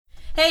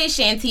Hey,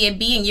 Shantia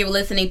B, and you're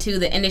listening to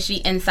the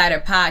Industry Insider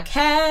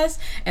Podcast.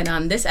 And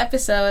on this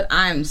episode,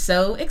 I'm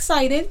so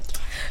excited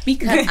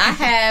because I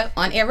have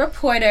on-air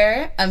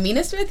reporter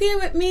Amina Smith here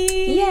with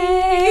me.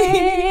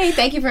 Yay!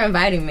 Thank you for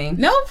inviting me.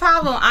 No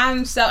problem.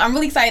 I'm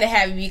really excited to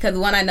have you because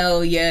one, I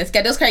know your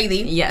schedule's crazy.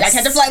 Yes. I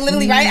catch a flight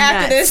literally right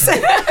after this.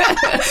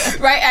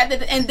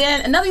 And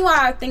then another reason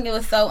why I think it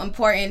was so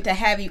important to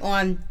have you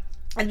on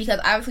is because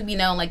obviously we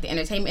know, like, the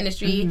entertainment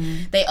industry,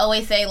 they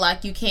always say,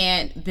 like, you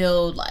can't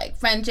build, like,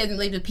 friendships and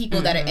relationships with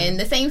people that are in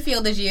the same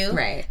field as you.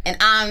 Right. And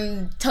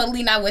I'm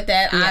totally not with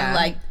that. Yeah. I'm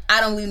like,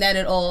 I don't believe that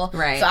at all.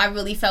 Right. So I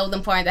really felt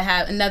important to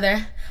have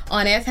another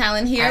on-air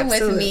talent here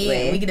with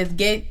me. We can just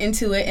get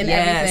into it and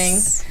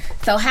everything.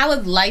 So how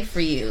is life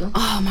for you?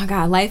 Oh my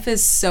God, life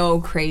is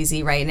so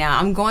crazy right now.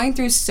 I'm going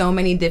through so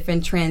many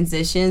different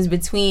transitions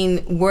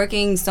between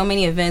working so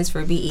many events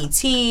for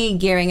BET,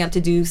 gearing up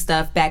to do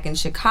stuff back in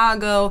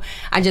Chicago.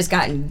 I just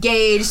got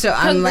engaged, so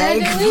I'm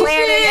like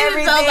planning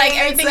everything. So like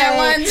everything at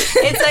once.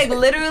 It's like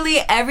literally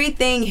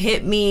everything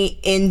hit me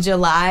in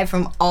July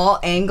from all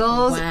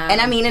angles. Wow.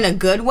 And I mean in a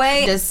good way.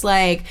 Just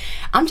like,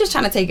 I'm just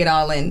trying to take it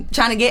all in.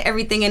 Trying to get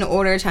everything in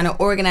order, trying to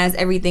organize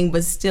everything,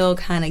 but still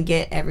kind of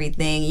get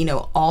everything, you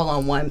know, all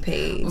on one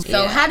page.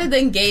 So how did the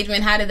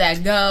engagement, how did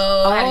that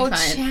go? Oh,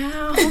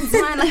 child.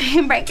 Let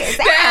me break it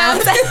down.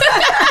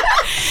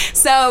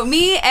 So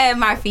me and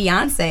my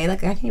fiance,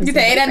 like I can't even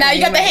say that now.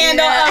 You got the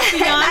handle of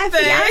fiance. My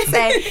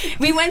fiance.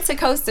 We went to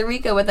Costa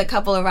Rica with a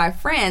couple of our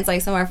friends,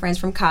 like some of our friends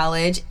from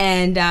college.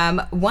 And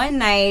one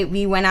night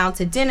we went out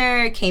to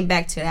dinner, came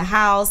back to the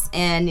house,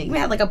 and we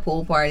had like a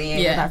pool party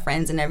with our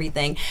friends and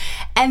everything.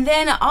 And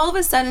then all of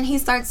a sudden he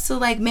starts to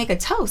like make a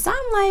toast. I'm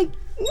like,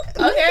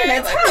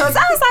 okay. Toast.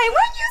 I was like,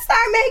 when you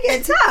start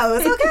making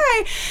toast?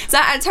 Okay. So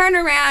I turn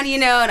around, you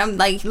know, and I'm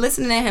like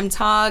listening to him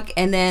talk,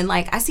 and then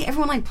like I see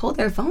everyone like pull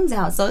their phones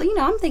out. So, you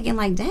know, I'm thinking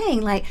like,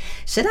 dang, like,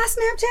 should I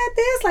Snapchat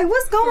this? Like,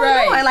 what's going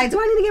on? Like, do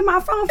I need to get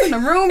my phone from the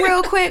room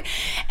real quick?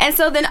 And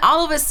so then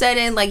all of a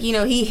sudden, like, you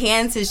know, he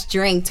hands his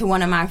drink to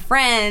one of my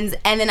friends,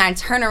 and then I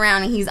turn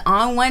around and he's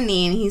on one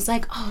knee and he's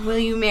like, oh, will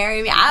you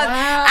marry me?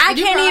 I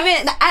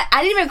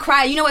didn't even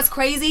cry. You know what's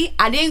crazy?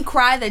 I didn't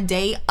cry the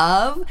day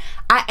of.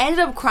 I ended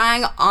up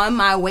crying on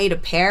my way to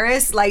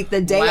Paris, like the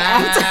day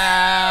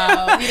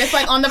after. You just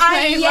like on the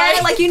plane,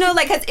 right? Like, you know,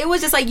 like, cause it was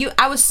just like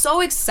I was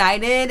so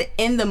excited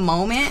in the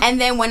moment.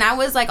 And then when I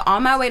was like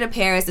on my way to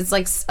Paris, it's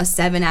like a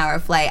 7-hour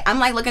flight. I'm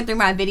like looking through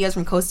my videos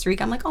from Costa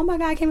Rica. I'm like, oh my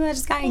God, I can't believe I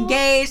just got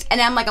engaged. And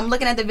I'm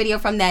looking at the video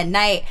from that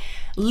night,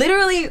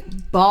 literally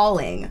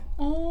bawling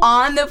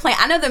on the plane.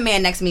 I know the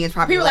man next to me is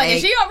probably like,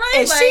 is she all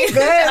right? Is she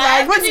good?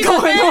 Like, what's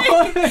going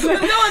on? What's going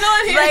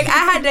on here? Like,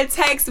 I had to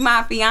text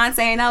my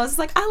fiance and I was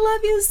like, I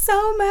love you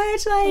so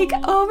much.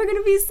 Like, oh, we're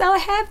gonna be so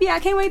happy. I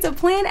can't wait to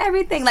plan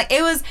everything. Like,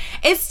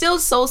 it's still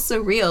so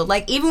surreal.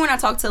 Like, even when I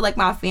talk to like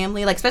my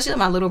family, like especially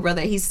my little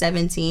brother, he's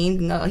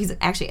 17. No, he's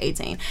actually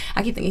 18.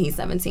 I keep thinking he's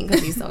 17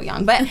 because he's so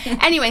young. But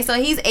anyway, so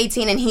he's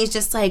 18 and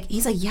he's like,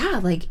 yeah,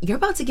 like, you're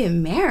about to get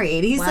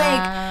married. He's like,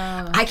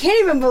 I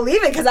can't even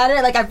believe it because I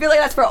feel like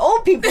that's for old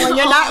people and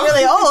you're not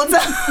really old.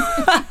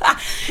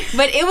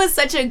 But it was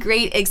such a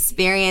great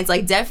experience.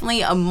 Like,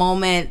 definitely a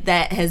moment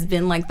that has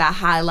been like the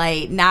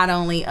highlight, not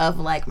only of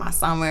like my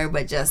summer,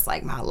 but just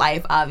like my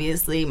life,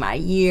 obviously, my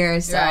year.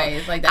 So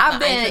it's like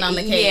that's icing on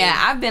the cake. Yeah,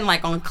 I've been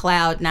like on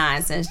cloud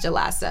 9 since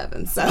July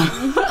 7th. So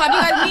how'd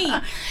you guys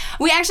meet?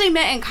 We actually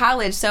met in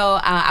college. So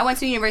I went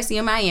to the University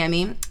of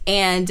Miami,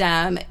 and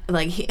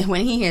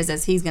when he hears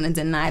this, he's gonna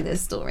deny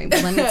this story.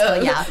 But let me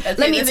tell y'all.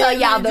 Let me tell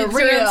y'all the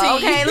real.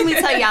 Okay, let me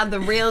tell y'all the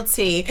real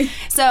tea.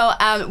 So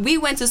we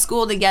went to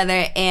school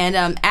together, and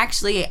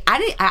actually,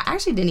 I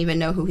actually didn't even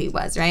know who he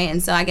was, right?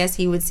 And so I guess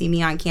he would see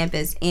me on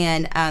campus,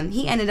 and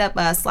he ended up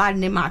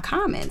sliding in my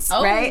comments,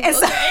 right? And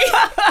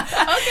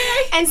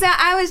okay. And so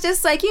I was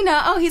just like, you know,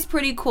 oh, he's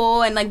pretty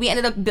cool, and like we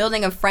ended up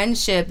building a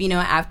friendship, you know,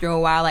 after a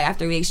while, like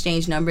after we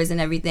exchanged numbers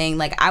and everything.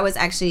 Like, I was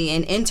actually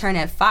an intern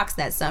at Fox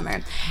that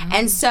summer,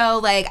 and so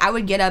like I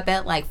would get up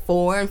at like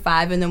 4 and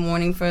 5 in the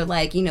morning for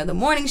like, you know, the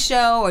morning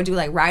show, or do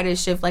like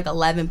writer's shift like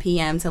 11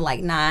 p.m. to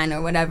like 9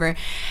 or whatever.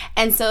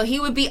 And so he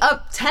would be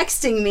up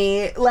texting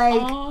me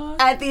like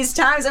at these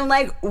times. I'm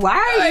like, why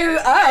are you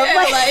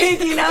up? Like,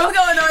 you know, what's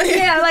going on here?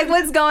 Yeah, like,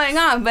 what's going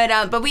on?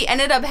 But we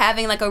ended up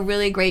having like a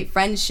really great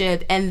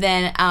friendship. And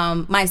then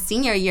my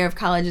senior year of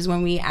college is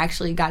when we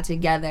actually got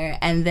together,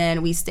 and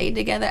then we stayed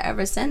together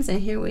ever since.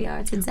 And here we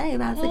are today,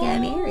 about to get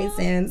married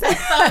soon. So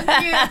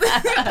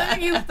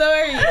cute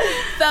story.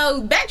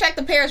 So backtrack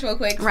to Paris real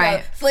quick.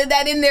 Right. So slid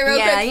that in there real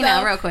quick. Yeah, you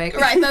know, real quick.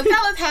 Right. So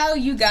tell us how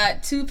you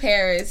got to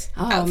Paris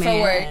for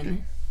work.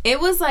 It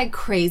was like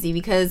crazy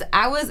because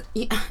I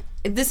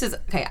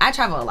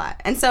travel a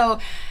lot. And so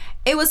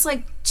it was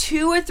like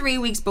 2 or 3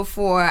 weeks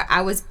before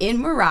I was in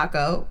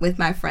Morocco with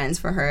my friends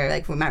for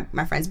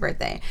my friend's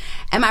birthday.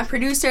 And my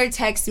producer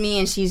texts me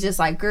and she's just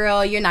like,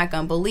 girl, you're not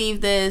gonna believe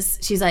this.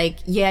 She's like,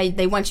 yeah,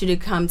 they want you to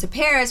come to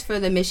Paris for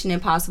the Mission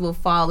Impossible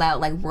Fallout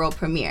like world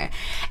premiere.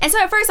 And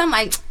so at first I'm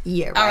like,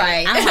 yeah, right. All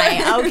right. I'm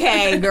like,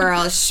 okay,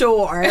 girl,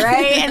 sure,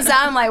 right? And so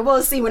I'm like,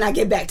 we'll see when I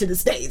get back to the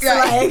States,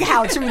 right. like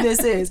how true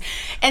this is.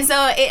 And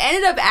so it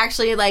ended up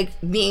actually like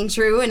being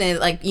true, and it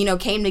like, you know,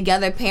 came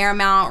together.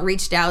 Paramount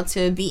reached out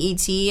to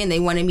BET and they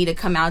wanted me to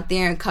come out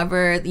there and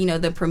cover, you know,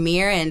 the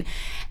premiere, and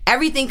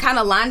everything kind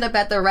of lined up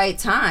at the right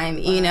time,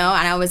 you know,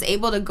 and I was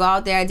able to go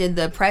out there. I did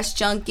the press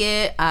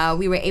junket.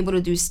 We were able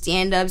to do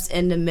stand-ups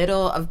in the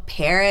middle of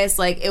Paris.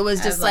 Like, it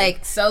was just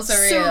like so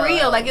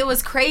surreal. Like, it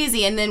was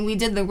crazy. And then we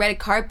did the red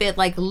carpet,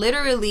 like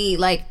literally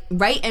like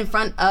right in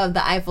front of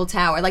the Eiffel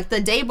Tower. Like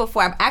the day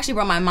before, I actually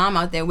brought my mom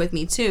out there with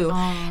me too.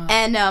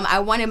 And I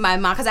wanted my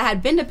mom, because I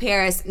had been to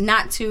Paris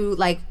not too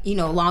like, you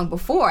know, long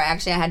before.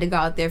 Actually, I had to go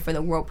out there for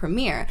the world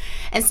premiere.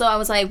 And so I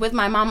was like, with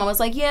my mom, I was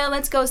like, yeah,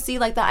 let's go see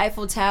like the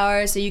Eiffel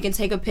Tower so you can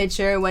take a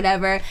picture or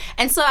whatever.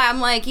 And so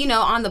I'm like, you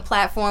know, on the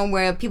platform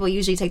where people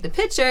usually take the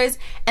pictures,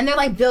 and they're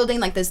like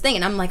building like this thing,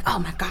 and I'm like, oh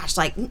my gosh,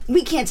 like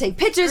we can't take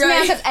pictures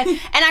now. And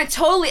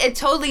it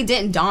totally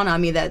didn't dawn on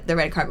me that the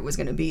red carpet was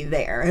gonna be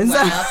there. And so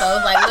I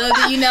was like,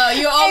 look, you know,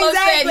 you're almost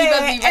said you're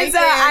gonna be right and so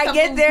there. I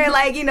get there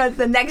like, you know,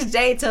 the next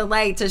day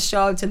to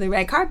show up to the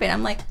red carpet.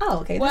 I'm like, oh,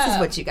 okay, this is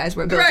what you guys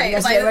were building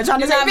yesterday. Like,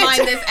 we're not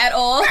mind this at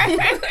all.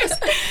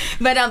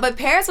 But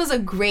Paris was a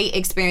great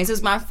experience. It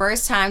was my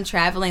first time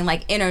traveling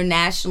like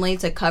internationally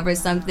to cover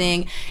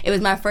something. It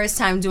was my first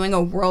time doing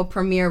a world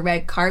premiere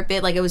red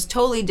carpet. Like, it was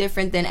totally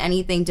different than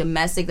anything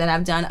domestic that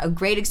I've done. A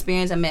great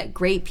experience. I met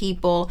great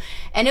people,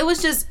 and it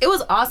was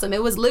awesome.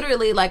 It was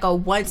literally like a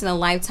once in a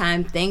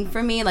lifetime thing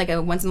for me, like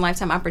a once in a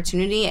lifetime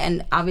opportunity,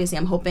 and obviously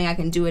I'm hoping I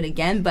can do it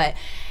again. But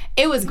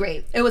it was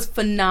great. It was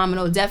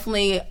phenomenal.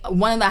 Definitely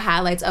one of the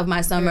highlights of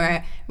my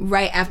summer,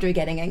 right after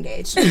getting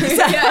engaged. Right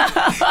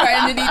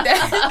underneath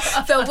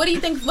that. So what do you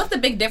think, what's the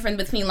big difference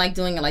between like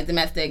doing it like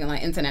domestic and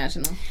like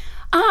international?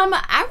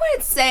 I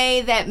would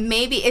say that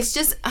maybe it's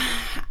just,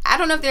 I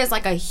don't know if there's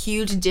like a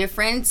huge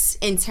difference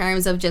in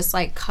terms of just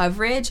like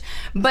coverage,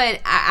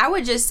 but I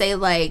would just say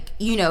like,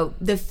 you know,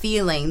 the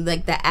feeling,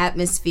 like the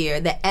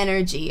atmosphere, the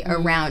energy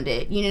around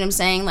it. You know what I'm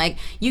saying? Like,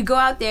 you go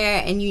out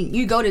there and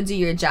you go to do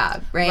your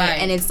job, right?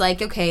 And it's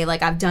like, okay,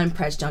 like I've done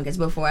press junkets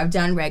before, I've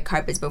done red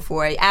carpets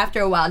before.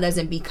 After a while, it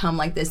doesn't become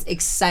like this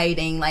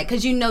exciting, like,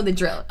 because you know the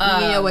drill,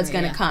 you know what's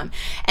gonna come.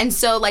 And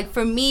so like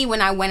for me,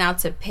 when I went out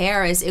to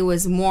Paris, it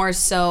was more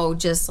so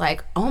just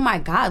like, oh my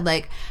God,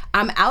 like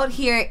I'm out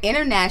here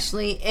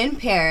internationally in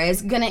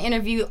Paris, gonna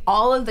interview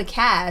all of the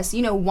cast,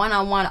 you know,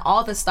 one-on-one,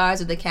 all the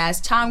stars of the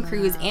cast, Tom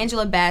Cruise,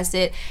 Angela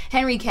Bassett,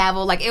 Henry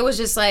Cavill. Like, it was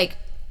just like,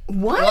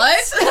 what?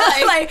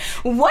 Like,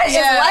 what is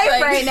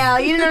life right now?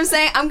 You know what I'm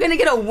saying? I'm gonna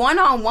get a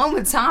one-on-one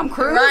with Tom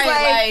Cruise.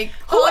 Like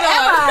who am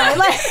I?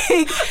 Like,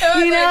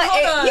 you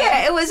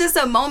know, it was just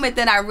a moment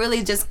that I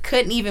really just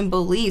couldn't even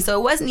believe. So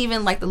it wasn't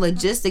even like the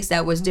logistics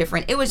that was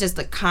different. It was just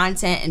the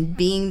content and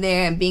being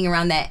there and being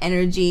around that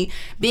energy,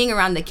 being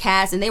around the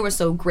cast, and they were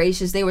so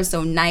gracious. They were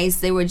so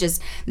nice. They were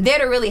just there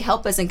to really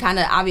help us and kind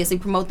of obviously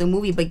promote the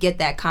movie, but get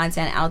that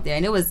content out there.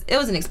 And it was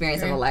an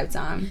experience of a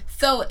lifetime.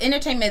 So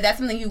entertainment, is that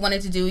something you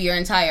wanted to do your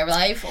entire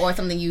life, or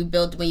something you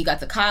built when you got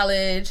to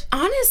college?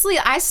 Honestly,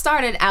 I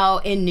started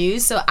out in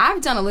news, so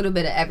I've done a little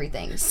bit of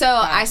everything. So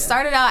I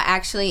started out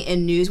actually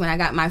in news when I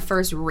got my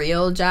first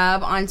real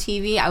job on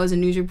TV. I was a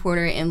news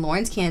reporter in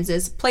Lawrence,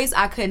 Kansas, place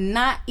I could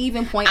not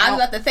even point out. I was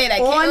about to say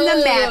that on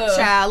the map,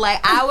 child.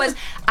 Like,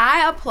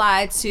 I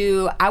applied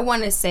to, I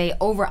want to say,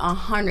 over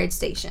 100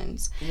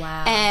 stations.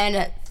 Wow.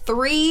 And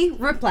 3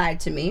 replied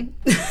to me.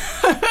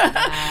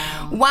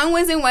 Wow. One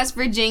was in West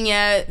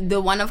Virginia,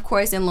 the one, of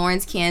course, in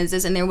Lawrence,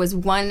 Kansas, and there was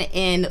one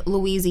in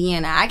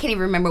Louisiana. I can't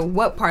even remember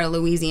what part of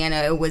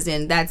Louisiana it was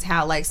in. That's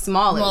how, like,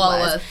 small it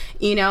was.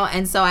 You know,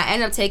 and so I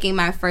ended up taking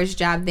my first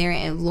job there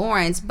in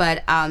Lawrence,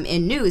 but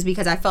in news,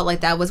 because I felt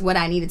like that was what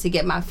I needed to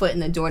get my foot in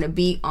the door to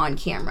be on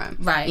camera.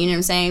 Right. You know what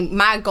I'm saying?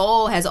 My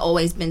goal has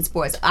always been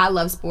sports. I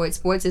love sports.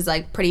 Sports is,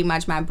 like, pretty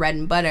much my bread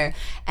and butter.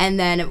 And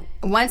then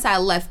once I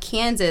left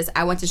Kansas,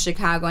 I went to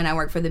Chicago and I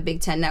worked for the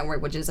Big Ten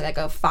Network, which is like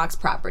a Fox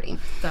property.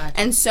 Gotcha.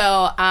 And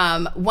so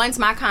once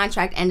my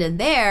contract ended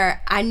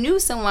there, I knew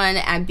someone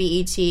at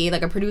BET,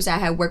 like a producer I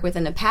had worked with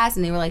in the past,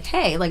 and they were like,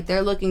 hey, like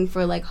they're looking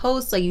for like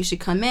hosts, like you should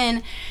come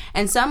in.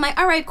 And so I'm like,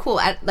 all right, cool.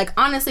 I like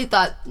honestly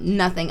thought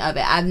nothing of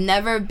it. I've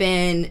never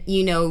been,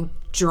 you know,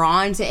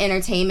 drawn to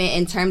entertainment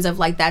in terms of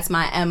like that's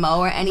my MO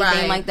or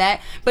anything like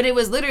that, but it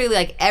was literally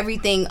like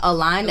everything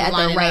aligned at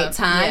the right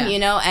time, you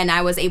know, and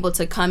I was able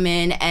to come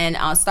in and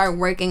start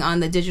working on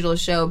the digital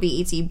show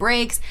BET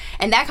Breaks,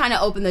 and that kind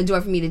of opened the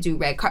door for me to do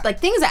red carpet, like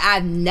things that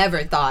I've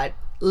never thought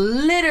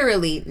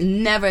literally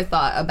never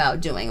thought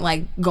about doing.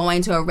 Like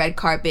going to a red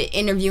carpet,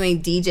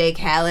 interviewing DJ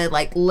Khaled,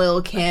 like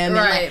Lil Kim.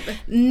 Right. And like,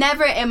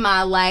 never in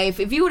my life.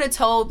 If you would have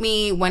told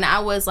me when I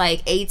was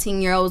like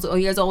 18 years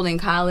old in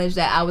college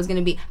that I was going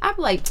to be, I'd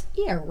be like,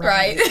 yeah,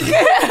 right.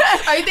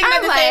 Are you thinking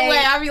about the same way?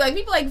 I'd be like,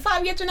 people like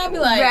 5 years from now, I'd be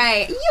like,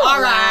 right, you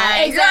all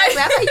right.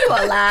 Exactly. I'm like, you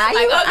a lie.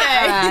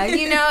 Like,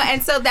 okay. You know,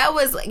 and so that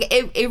was,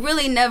 it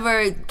really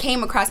never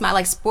came across my,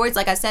 like, sports,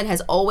 like I said,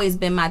 has always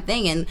been my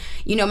thing. And,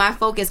 you know, my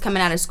focus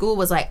coming out of school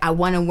was like, I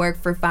want to work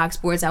for Fox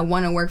Sports. I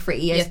want to work for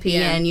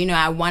ESPN. You know,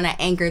 I want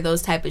to anchor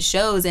those type of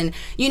shows. And,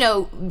 you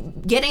know,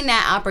 getting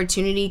that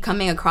opportunity,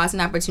 coming across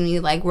an opportunity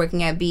like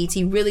working at BET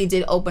really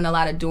did open a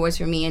lot of doors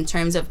for me in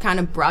terms of kind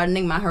of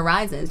broadening my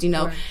horizons, you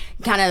know,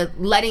 kind of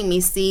letting me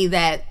see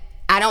that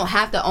I don't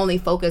have to only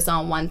focus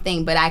on one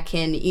thing, but I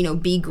can, you know,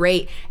 be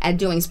great at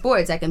doing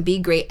sports. I can be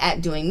great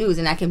at doing news,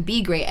 and I can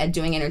be great at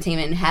doing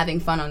entertainment and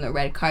having fun on the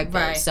red carpet.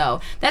 Right.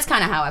 So that's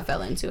kind of how I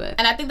fell into it.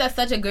 And I think that's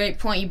such a great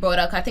point you brought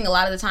up. 'Cause I think a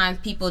lot of the times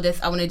people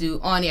just, I want to do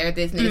on-air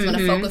business, want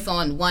to focus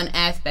on one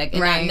aspect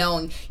and not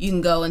knowing you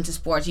can go into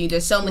sports.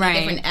 There's so many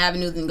different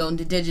avenues and go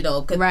into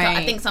digital. Because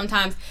I think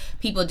sometimes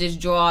people just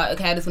draw,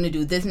 okay, I just want to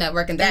do this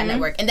network and that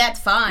network, and that's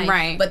fine.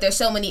 Right. But there's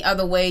so many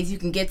other ways you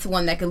can get to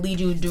one that could lead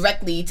you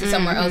directly to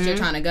somewhere else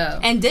you're trying to go.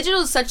 And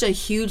digital is such a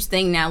huge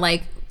thing now.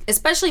 Like,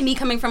 especially me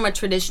coming from a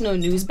traditional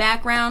news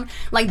background,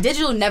 like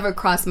digital never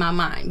crossed my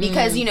mind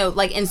because, you know,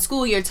 like in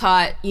school you're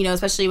taught, you know,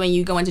 especially when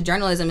you go into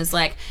journalism, it's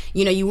like,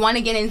 you know, you want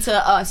to get into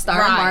a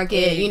star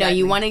market, you know,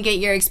 you want to get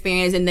your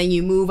experience and then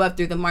you move up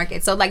through the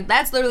market. So like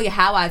that's literally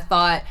how I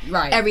thought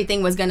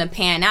everything was going to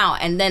pan out.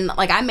 And then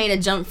like I made a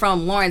jump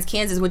from Lawrence,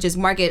 Kansas, which is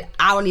market,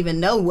 I don't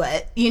even know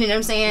what, you know what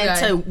I'm saying,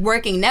 to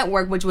working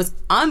network, which was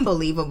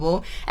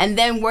unbelievable. And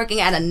then working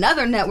at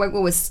another network,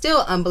 which was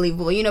still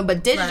unbelievable, you know,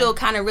 but digital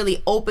kind of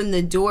really opened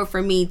the door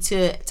for me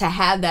to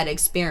have that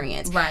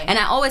experience. And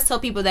I always tell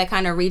people that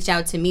kind of reach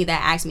out to me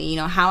that ask me, you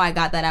know, how I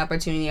got that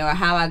opportunity or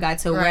how I got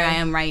to where I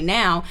am right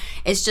now.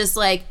 It's just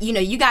like, you know,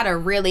 you got to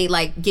really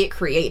like get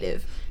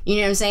creative. You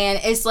know what I'm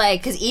saying? It's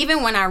like, because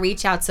even when I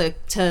reach out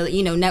to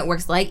you know,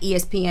 networks like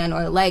ESPN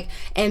or like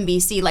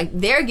NBC, like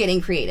they're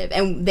getting creative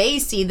and they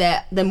see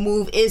that the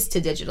move is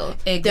to digital.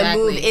 The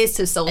move is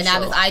to social. And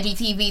now it's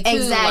IGTV too.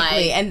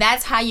 Exactly. Like, and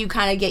that's how you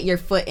kind of get your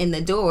foot in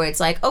the door. It's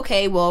like,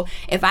 okay, well,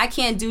 if I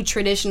can't do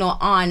traditional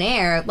on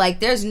air,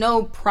 like there's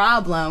no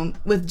problem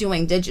with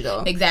doing digital.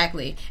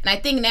 Exactly. And I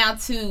think now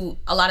too,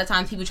 a lot of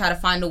times people try to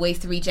find a ways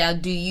to reach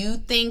out. Do you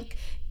think,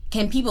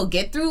 can people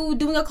get through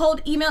doing a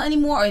cold email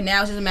anymore, or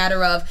now it's just a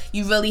matter of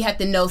you really have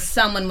to know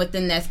someone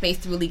within that space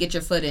to really get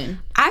your foot in?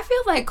 I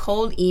feel like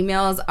cold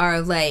emails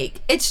are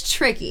like, it's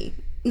tricky.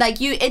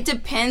 Like it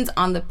depends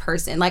on the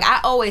person. Like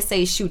I always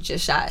say, shoot your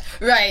shot.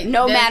 Right.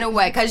 No matter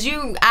what, because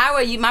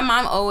my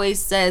mom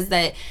always says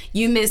that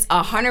you miss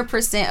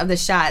 100% of the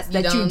shots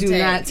that you do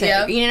not take.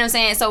 Yep. You know what I'm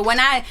saying? So when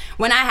I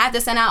have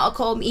to send out a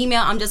cold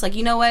email, I'm just like,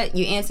 you know what?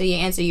 You answer,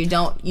 you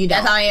don't.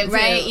 That's how I am too.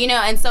 Right? You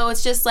know, and so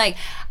it's just like,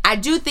 I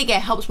do think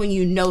it helps when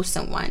you know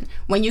someone,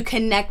 when you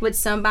connect with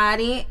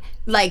somebody,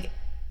 like.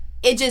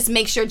 It just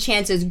makes your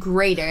chances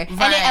greater. And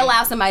it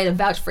allows somebody to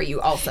vouch for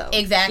you also.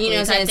 Exactly. You know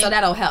what I'm saying? So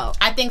that'll help.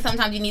 I think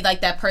sometimes you need like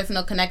that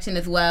personal connection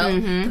as well.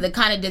 Because it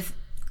kind of just,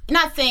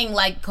 not saying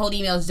like cold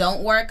emails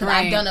don't work, because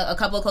I've done a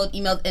couple of cold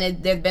emails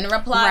and there's been a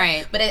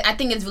reply. But I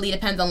think it really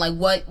depends on like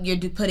what you're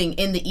putting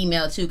in the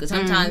email too. Because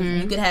sometimes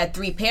you could have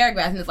 3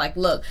 paragraphs and it's like,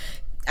 look,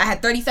 I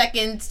had 30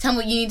 seconds. Tell me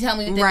what you need to tell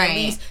me within at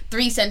least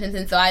 3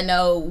 sentences so I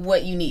know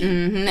what you need.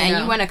 And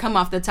you want to come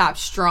off the top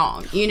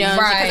strong, you know?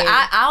 Because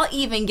I'll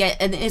even get,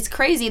 and it's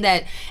crazy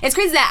that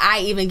I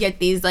even get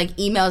these like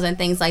emails and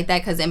things like that,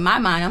 because in my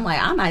mind I'm like,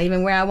 I'm not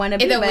even where I want to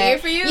be. Is it weird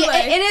for you? Yeah,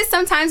 like, it is.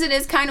 Sometimes it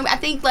is kind of, I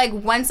think like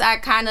once I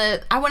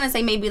want to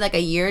say maybe like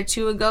a year or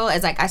two ago,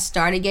 as like I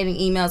started getting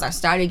emails, I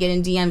started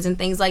getting DMs and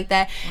things like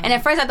that. And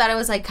at first I thought it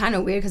was like kind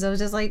of weird because I was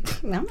just like,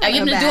 I'm not nobody.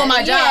 I'm just doing my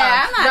job.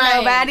 Yeah, I'm not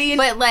nobody.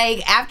 But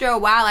like after a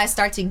while I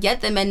start to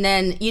get them, and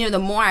then, you know, the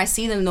more I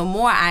see them, the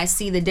more I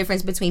see the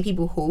difference between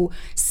people who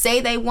say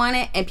they want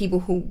it and people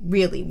who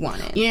really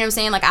want it. You know what I'm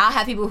saying? Like I'll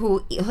have people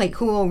who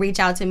will reach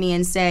out to me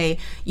and say,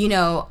 you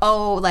know,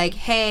 oh, like,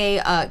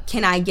 hey,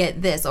 can I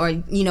get this? Or,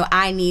 you know,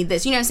 I need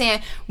this. You know what I'm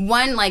saying?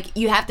 One, like,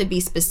 you have to be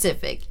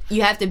specific.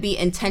 You have to be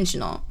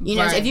intentional. You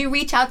know, if you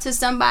reach out to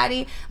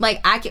somebody,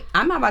 like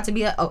I'm not about to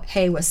be like, oh,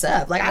 hey, what's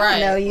up? Like, I don't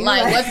know you.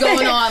 Like what's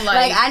going on?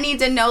 Like I need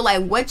to know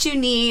like what you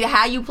need,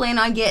 how you plan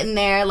on getting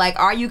there. Like,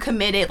 are you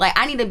committed? Like,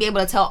 I need to be able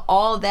to tell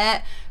all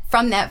that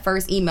from that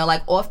first email.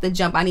 Like off the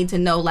jump, I need to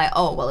know like,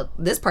 oh, well,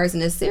 this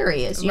person is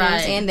serious. You know what I'm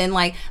saying? Then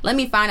like, let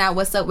me find out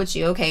what's up with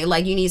you. Okay,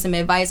 like you need some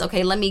advice.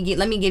 Okay, let me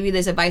give you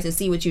this advice and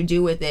see what you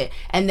do with it,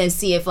 and then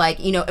see if like,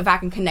 you know, if I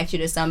can connect you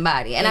to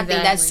somebody. And I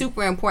think that's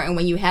super important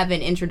when you have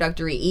an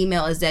introductory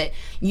email, is that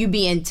you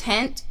be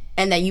intent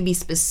and that you be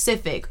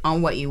specific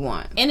on what you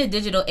want. In a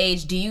digital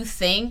age, do you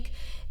think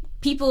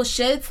people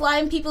should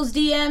slide in people's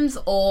DMs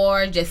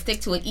or just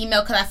stick to an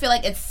email, because I feel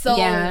like it's so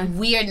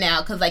weird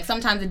now, because like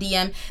sometimes a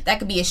DM that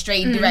could be a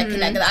straight direct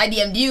connect, because I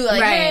DM'd you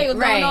like hey, what's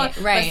going on,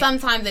 but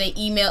sometimes in an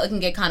email it can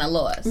get kind of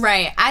lost.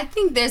 I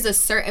think there's a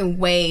certain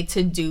way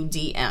to do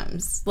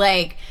DMs.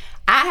 Like,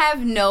 I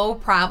have no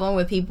problem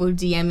with people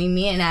DMing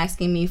me and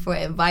asking me for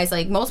advice.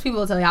 Like, most people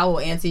will tell you, I will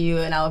answer you,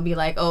 and I will be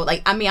like, oh,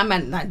 like, I mean, I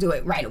might not do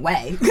it right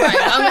away. Right,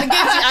 I'm going to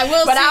get you. I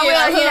will but I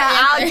will, you know,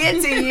 I'll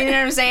get to you, you know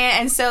what I'm saying?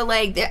 And so,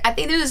 like, I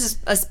think there's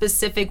a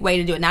specific way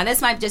to do it. Now,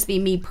 this might just be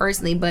me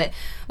personally, but,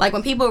 like,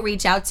 when people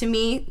reach out to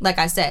me, like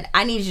I said,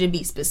 I need you to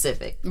be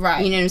specific.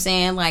 Right. You know what I'm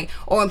saying? Like,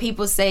 or when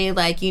people say,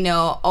 like, you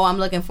know, oh, I'm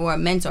looking for a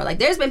mentor. Like,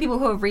 there's been people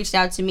who have reached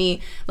out to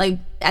me, like,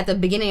 at the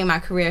beginning of my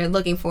career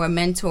looking for a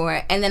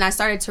mentor, and then I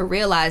started to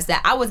realize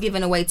that I was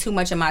giving away too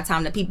much of my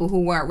time to people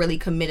who weren't really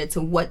committed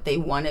to what they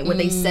wanted, what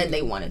they said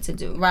they wanted to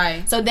do.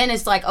 Right. So then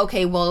it's like,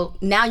 okay, well,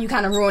 now you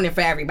kind of ruin it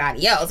for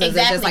everybody else.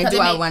 Exactly. It's just like, do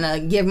I want to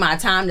give my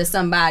time to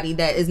somebody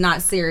that is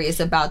not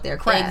serious about their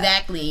craft?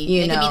 Exactly.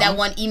 You know? Could be that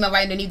one email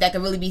right underneath that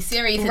could really be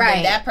serious, and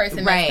then that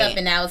person messed up,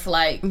 and now it's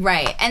like...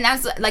 Right. And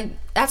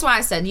that's why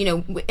I said, you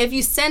know, if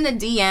you send a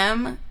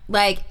DM...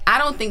 Like, I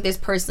don't think there's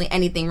personally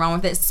anything wrong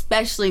with it,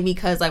 especially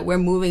because, like, we're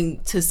moving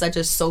to such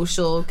a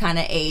social kind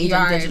of age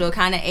and digital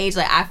kind of age.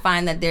 Like, I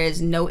find that there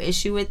is no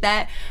issue with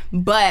that.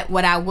 But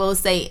what I will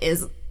say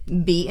is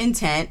be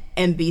intent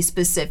and be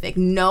specific.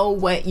 Know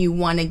what you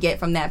want to get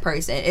from that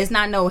person. It's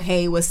not no,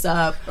 hey, what's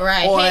up?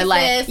 Right. Or hey,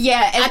 like, sis.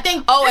 yeah. And, I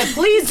think, and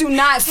please do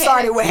not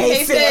start it with,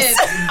 hey, sis.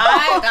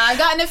 I've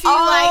gotten a few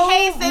like,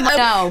 hey, sis.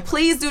 No,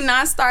 please do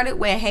not start it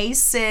with, hey,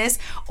 sis.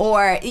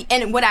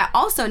 And what I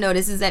also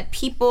notice is that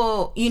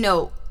people, you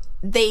know,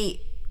 they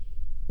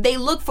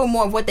look for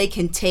more of what they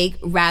can take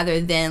rather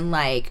than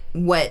like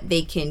what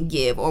they can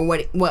give or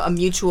what a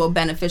mutual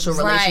beneficial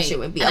relationship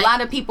would be. A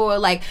lot of people are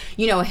like,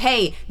 you know,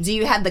 hey, do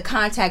you have the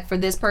contact for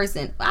this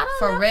person? I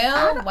don't know.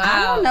 Real? Wow.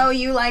 I don't know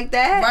you like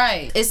that.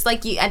 Right. It's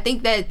like I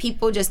think that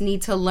people just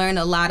need to learn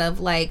a lot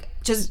of like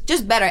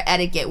just better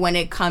etiquette when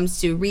it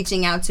comes to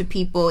reaching out to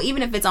people,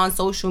 even if it's on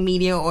social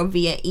media or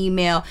via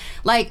email.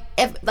 Like,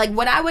 if like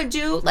what I would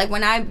do, like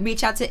when I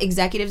reach out to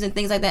executives and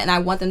things like that and I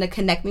want them to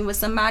connect me with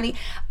somebody,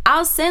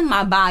 I'll send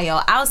my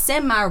bio, I'll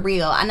send my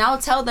reel, and I'll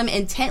tell them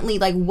intently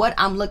like what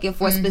I'm looking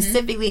for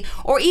specifically,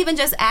 or even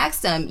just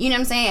ask them, you know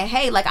what I'm saying,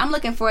 hey, like I'm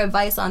looking for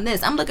advice on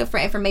this, I'm looking for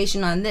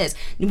information on this,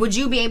 would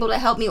you be able to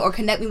help me or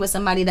connect me with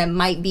somebody that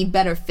might be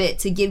better fit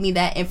to give me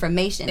that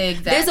information?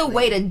 Exactly. There's a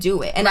way to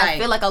do it, and I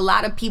feel like a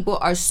lot of people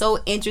are so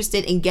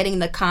interested in getting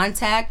the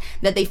contact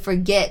that they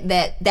forget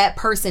that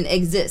person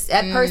exists.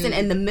 That person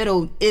in the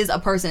middle is a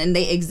person and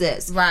they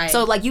exist. Right.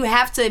 So like you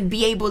have to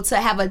be able to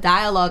have a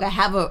dialogue or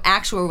have an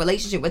actual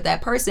relationship with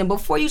that person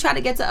before you try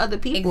to get to other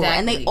people. Exactly.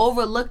 And they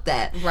overlook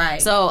that.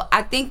 Right. So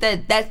I think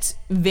that that's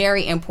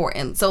very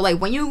important. So like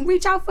when you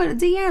reach out for the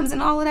DMs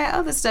and all of that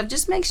other stuff,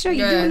 just make sure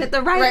you're doing it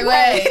the right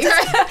way.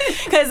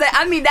 Because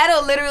I mean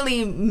that'll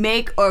literally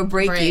make or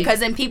break you. Because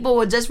then people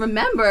will just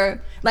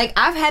remember. Like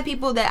I've had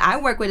people that I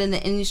work with in the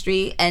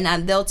industry,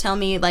 and they'll tell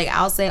me, like,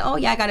 I'll say, oh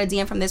yeah, I got a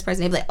DM from this person.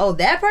 They'll be like, oh,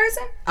 that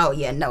person? Oh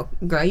yeah, no,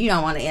 girl, you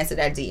don't want to answer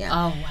that DM.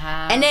 Oh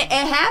wow. And it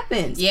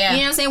happens. Yeah. You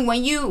know what I'm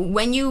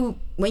saying?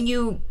 When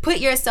you put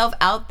yourself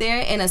out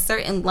there in a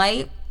certain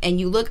light and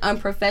you look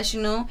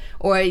unprofessional,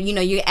 or you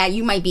know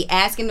you might be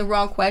asking the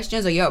wrong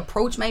questions, or your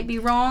approach might be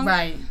wrong.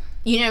 Right.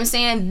 You know what I'm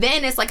saying?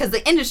 Then it's like, because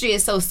the industry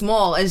is so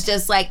small, it's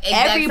just like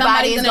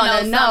everybody is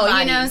going to know.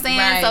 You know what I'm saying?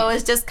 Right. So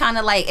it's just kind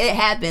of like it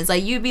happens.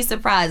 Like you'd be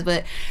surprised,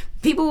 but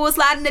people will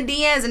slide in the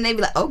DMs and they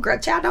be like, oh, girl,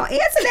 child, don't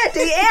answer that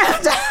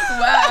DM.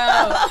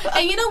 Wow.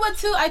 And you know what,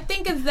 too? I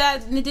think is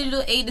that in the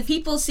digital age, the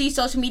people see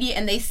social media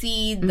and they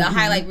see the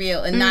highlight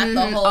reel and not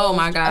the whole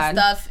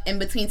stuff in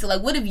between. So,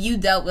 like, what have you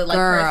dealt with, like,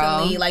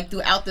 personally, like,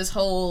 throughout this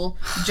whole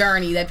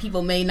journey that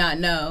people may not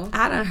know?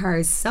 I done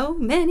heard so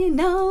many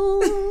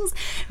no's.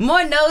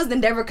 More no's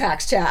than Deborah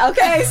Cox, child.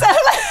 Okay? So,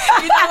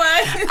 like, you know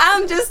what?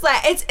 I'm just like,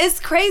 it's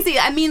crazy.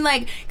 I mean,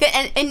 like,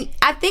 and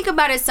I think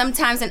about it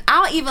sometimes, and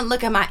I'll even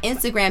look at my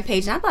Instagram page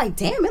and I'm like,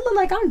 damn, it look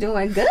like I'm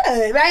doing good,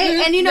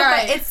 right? And you know,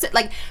 but it's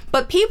like,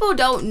 but people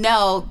don't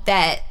know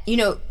that, you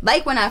know,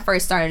 like when I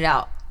first started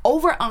out,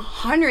 over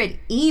 100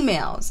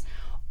 emails,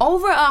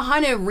 over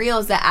 100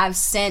 reels that I've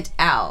sent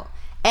out,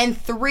 and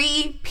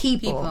 3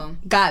 people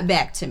got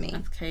back to me.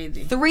 That's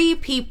crazy. 3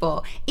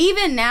 people.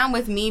 Even now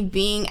with me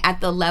being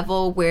at the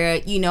level where,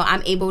 you know,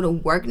 I'm able to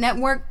work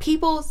network,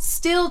 people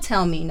still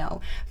tell me no.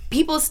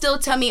 People still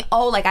tell me,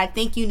 oh, like, I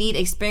think you need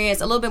experience,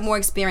 a little bit more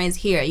experience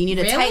here. You need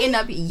to tighten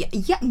up.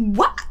 Yeah,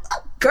 what?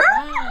 Girl?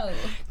 Wow.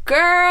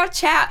 Girl,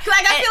 child.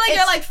 Like, I feel like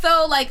you're, like,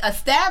 so, like,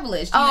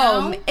 established, you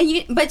know?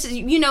 But,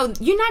 you know,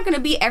 you're not going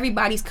to be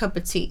everybody's cup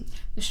of tea.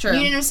 It's true.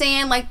 You know what I'm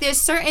saying? Like, there's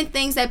certain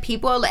things that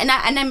people,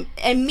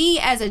 and me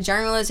as a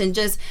journalist and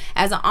just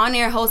as an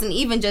on-air host and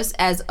even just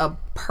as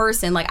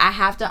person, like I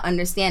have to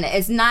understand it.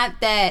 It's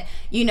not that,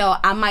 you know,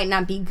 I might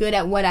not be good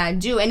at what I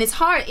do, and it's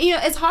hard, you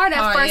know, it's hard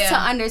at first to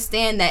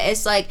understand that.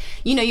 It's like,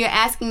 you know, you're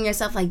asking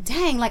yourself like,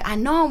 dang, like I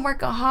know I'm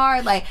working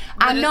hard, like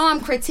I know I'm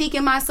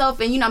critiquing myself,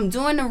 and you know I'm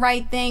doing the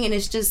right thing, and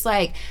it's just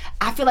like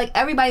I feel like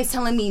everybody's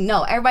telling me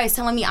no, everybody's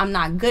telling me I'm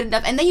not good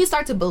enough, and then you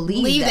start to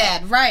believe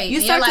that. Right?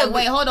 You start to like,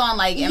 wait, hold on,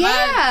 like am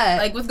I,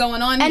 like what's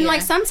going on and here?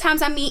 like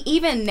sometimes, I mean,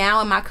 even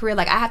now in my career,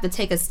 like I have to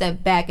take a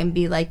step back and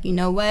be like, you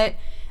know what,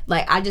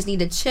 like I just need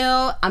to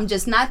chill. I'm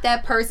just not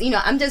that person, you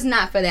know, I'm just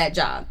not for that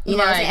job, you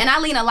know what I'm saying? And I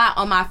lean a lot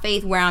on my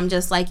faith, where I'm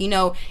just like, you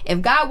know,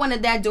 if God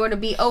wanted that door to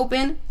be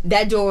open,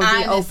 that door would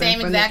be open same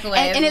for exact me.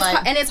 way.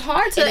 And it's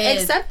hard to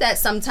accept that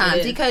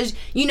sometimes, because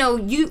you know,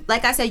 you,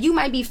 like I said, you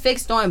might be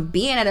fixed on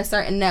being at a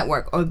certain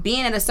network or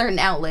being at a certain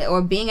outlet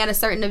or being at a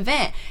certain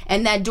event,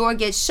 and that door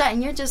gets shut,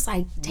 and you're just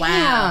like, damn,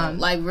 wow,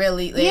 like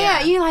really,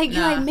 you're like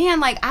man,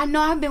 like I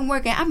know I've been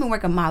working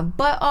my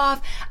butt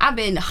off, I've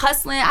been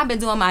hustling, I've been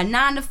doing my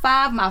 9 to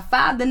 5, my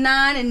 5 to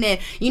 9, and then,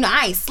 you know,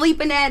 I ain't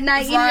sleeping at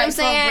night, you know what I'm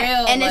saying?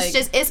 Real, and like, it's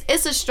just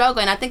it's a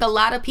struggle, and I think a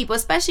lot of people,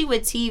 especially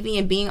with TV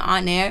and being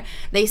on air,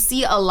 they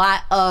see a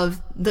lot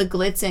of the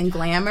glitz and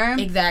glamour.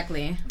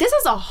 Exactly. This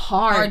is a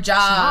hard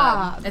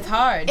job. It's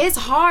hard. It's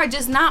hard,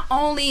 just not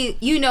only,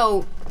 you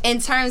know, in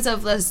terms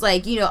of just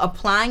like, you know,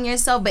 applying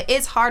yourself, but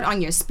it's hard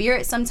on your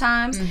spirit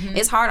sometimes.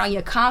 It's hard on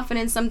your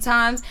confidence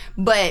sometimes.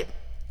 But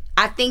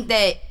I think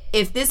that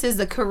if this is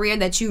the career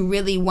that you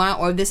really want,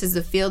 or this is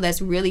the field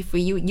that's really for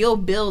you, you'll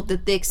build the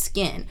thick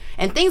skin,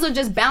 and things will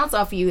just bounce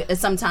off of you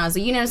sometimes. So,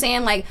 you know what I'm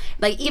saying?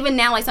 Like even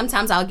now, like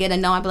sometimes I'll get a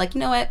no, I'll be like, you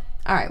know what?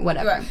 All right,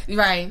 whatever.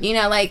 Right. You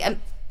know, like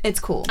it's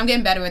cool. I'm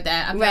getting better with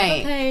that. I'm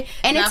like, okay,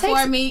 and not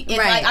for me. It's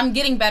like I'm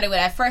getting better with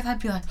it. At first I'd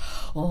be like,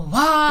 oh,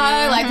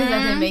 why? Like this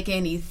doesn't make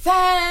any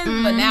sense.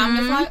 But now I'm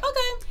just like,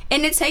 okay.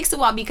 And it takes a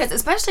while, because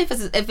especially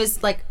if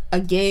it's like a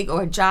gig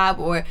or a job,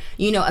 or,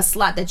 you know, a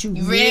slot that you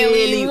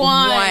really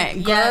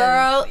want,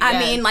 girl. I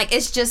mean, like,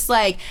 it's just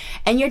like,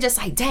 and you're just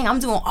like, dang, I'm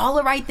doing all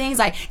the right things.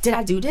 Like, did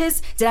I do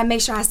this? Did I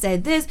make sure I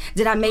said this?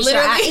 Did I make sure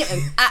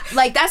I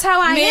like, that's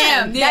how I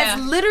am. That's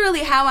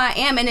literally how I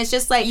am. And it's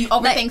just like, you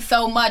overthink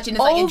so much, and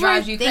it's like, it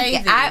drives you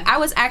crazy. I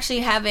was actually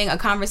having a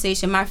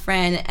conversation, my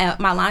friend,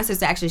 my line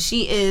sister, actually,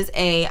 she is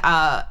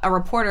a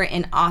reporter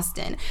in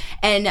Austin,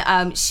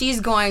 and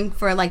she's going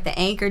for like the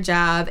anchor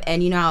job,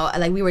 and you know,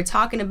 like we were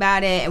talking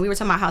about it, and we were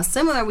talking about how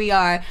similar we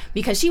are,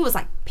 because she was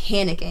like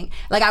panicking.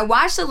 Like I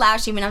watched the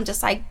live stream, and I'm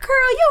just like,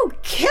 girl, you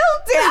killed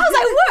it. I was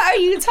like, what are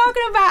you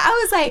talking about?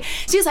 I was like,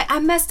 she was like, I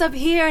messed up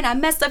here and I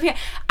messed up here.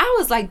 I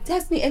was like,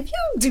 Destiny, if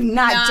you do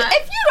not,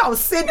 if you don't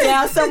sit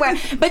down somewhere.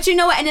 But you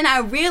know what? And then I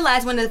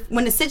realized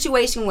when the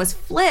situation was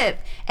flipped,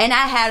 and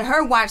I had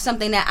her watch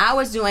something that I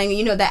was doing,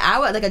 you know, that I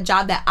was like a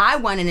job that I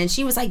wanted, and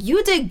she was like,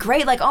 you did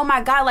great. Like, oh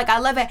my God, like I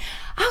love it.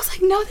 I was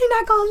like, no, they're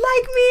not gonna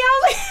like me.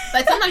 I was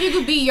like sometimes you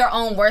could be your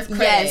own worst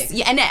critic. Yes,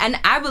 yeah, and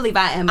I believe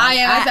I am.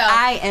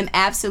 I am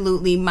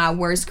absolutely my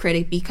worst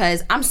critic,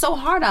 because I'm so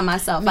hard on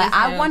myself. Like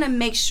I want to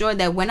make sure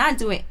that when I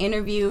do an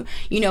interview,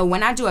 you know,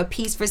 when I do a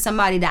piece for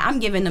somebody, that I'm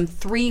giving them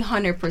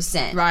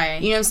 300%.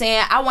 Right. You know what I'm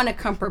saying? I want to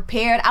come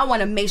prepared. I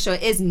want to make sure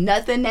it's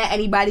nothing that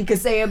anybody could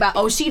say about,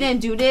 oh, she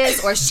didn't do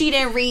this or she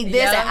didn't read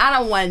this, and I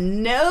don't want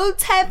no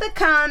type of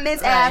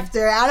comments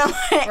after. I don't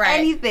want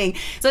anything.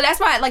 So that's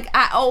why, like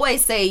I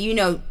always say, you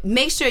know,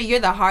 make sure you're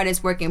the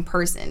hardest working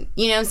person,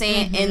 you know what I'm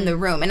saying, in the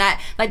room. And I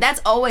like,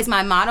 that's always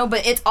my motto,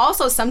 but it's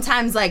also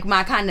sometimes like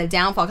my kind of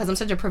downfall, because I'm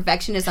such a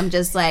perfectionist. I'm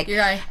just like,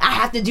 I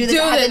have to do this,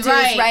 I have to do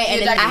this right,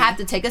 and then I have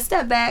to take a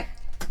step back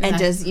and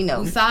just, you know,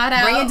 bring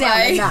it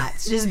down a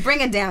notch. Just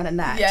bring it down a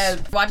notch. Yeah,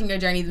 watching your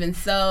journey has been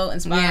so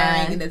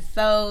inspiring, and it's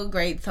so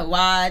great to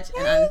watch,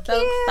 and I'm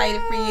so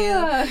excited for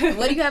you.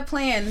 What do you have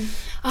planned?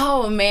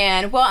 Oh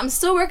man, well, I'm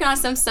still working on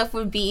some stuff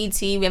with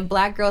BET. We have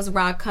Black Girls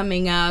Rock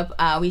coming up.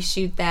 We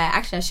shoot that.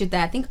 Actually, I shoot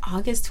that I think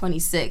August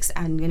 26th.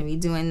 I'm gonna be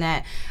doing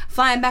that.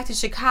 Flying back to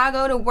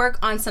Chicago to work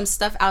on some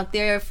stuff out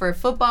there for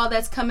football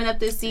that's coming up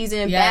this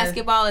season.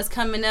 Basketball is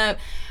coming up.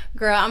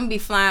 Girl, I'm gonna be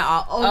flying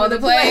all over the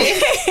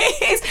place.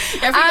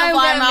 Your frequent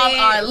fly miles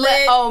are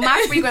lit. Oh,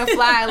 my frequent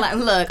fly,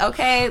 look,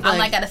 okay. I'm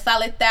like at a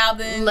solid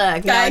 1,000.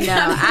 Look, no.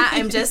 I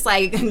am just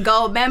like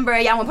gold member.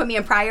 Y'all wanna put me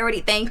in priority?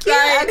 Thank you.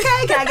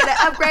 Okay, can I get an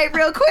upgrade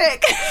real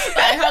quick?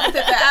 Help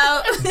tip it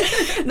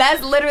out.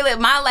 That's literally,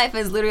 my life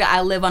is literally,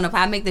 I live on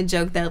I make the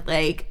joke that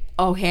like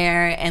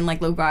O'Hare and like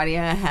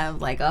LaGuardia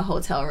have like a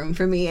hotel room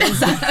for me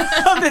inside of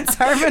the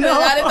terminal.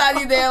 I just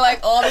thought you there like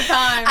all the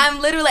time. I'm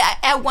literally,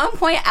 at one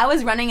point I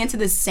was running into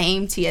the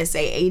same TSA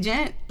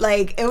agent.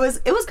 Like it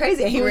was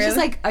crazy. He was just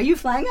like, are you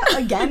flying out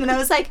again? And I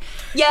was like,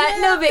 yeah,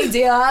 no big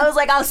deal. I was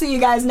like, I'll see you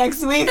guys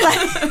next week.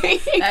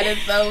 Like, that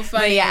is so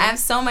funny. But yeah, I have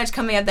so much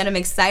coming up that I'm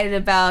excited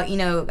about. You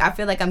know, I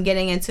feel like I'm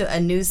getting into a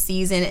new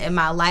season in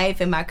my life,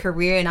 in my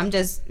career, and I'm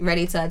just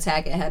ready to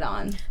attack it head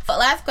on. But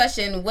last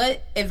question,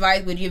 what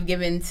advice would you have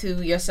given to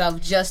yourself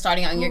just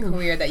starting out in your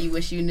career that you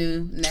wish you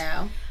knew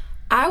now?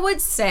 I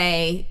would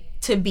say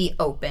to be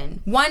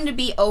open. 1, to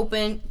be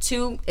open.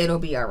 2, it'll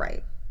be all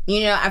right.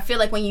 You know, I feel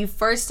like when you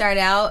first start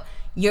out,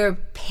 you're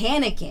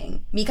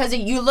panicking because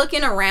you're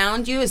looking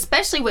around you,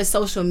 especially with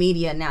social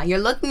media now. You're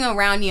looking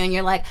around you and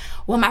you're like,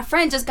 well, my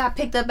friend just got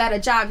picked up at a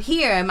job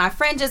here, and my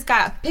friend just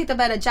got picked up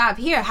at a job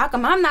here. How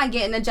come I'm not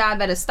getting a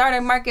job at a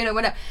startup market or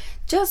whatever?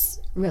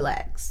 Just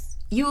relax.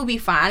 You will be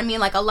fine. I mean,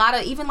 like a lot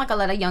of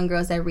young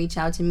girls that reach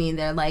out to me,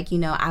 they're like,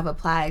 I've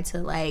applied to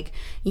like,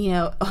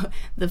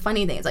 the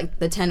funny thing is like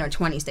the 10 or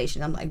 20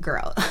 stations. I'm like,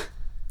 girl,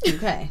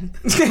 okay.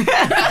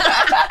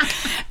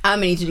 I'm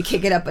gonna need you to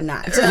kick it up a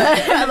notch.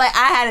 Like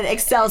I had an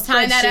Excel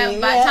spreadsheet.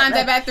 Time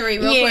that by 3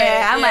 real quick. Like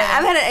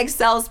I've had an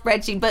Excel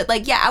spreadsheet, but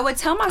like I would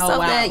tell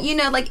myself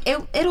that like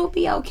it'll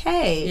be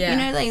okay.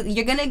 Yeah. Like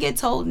you're gonna get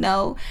told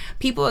no.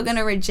 People are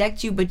gonna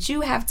reject you, but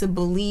you have to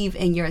believe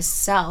in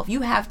yourself.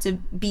 You have to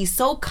be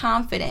so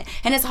confident,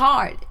 and it's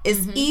hard.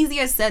 It's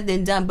easier said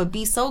than done, but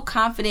be so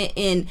confident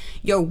in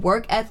your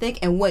work ethic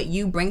and what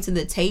you bring to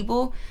the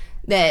table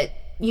that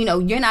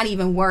you're not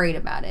even worried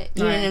about it.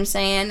 You know what I'm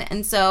saying?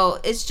 And so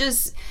it's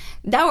just,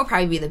 that would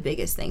probably be the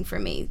biggest thing for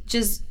me.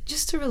 Just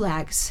to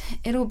relax.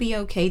 It'll be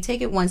okay.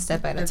 Take it one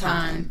step at a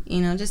time.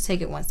 Just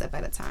take it one step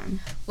at a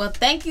time. Well,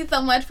 thank you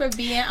so much for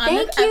being on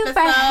this episode. Thank you for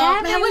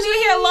having me. I wish you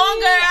were here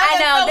longer. I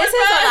know. This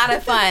is a lot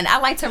of fun. I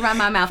like to run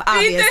my mouth,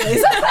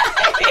 obviously.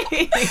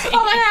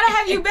 Oh my God, I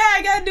have you back.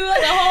 I gotta do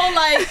like a whole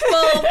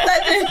full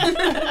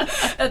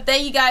session.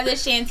 Thank you guys.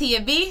 It's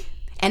Shantia B.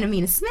 And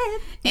Amina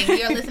Smith. And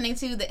you're listening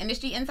to the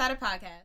Industry Insider Podcast.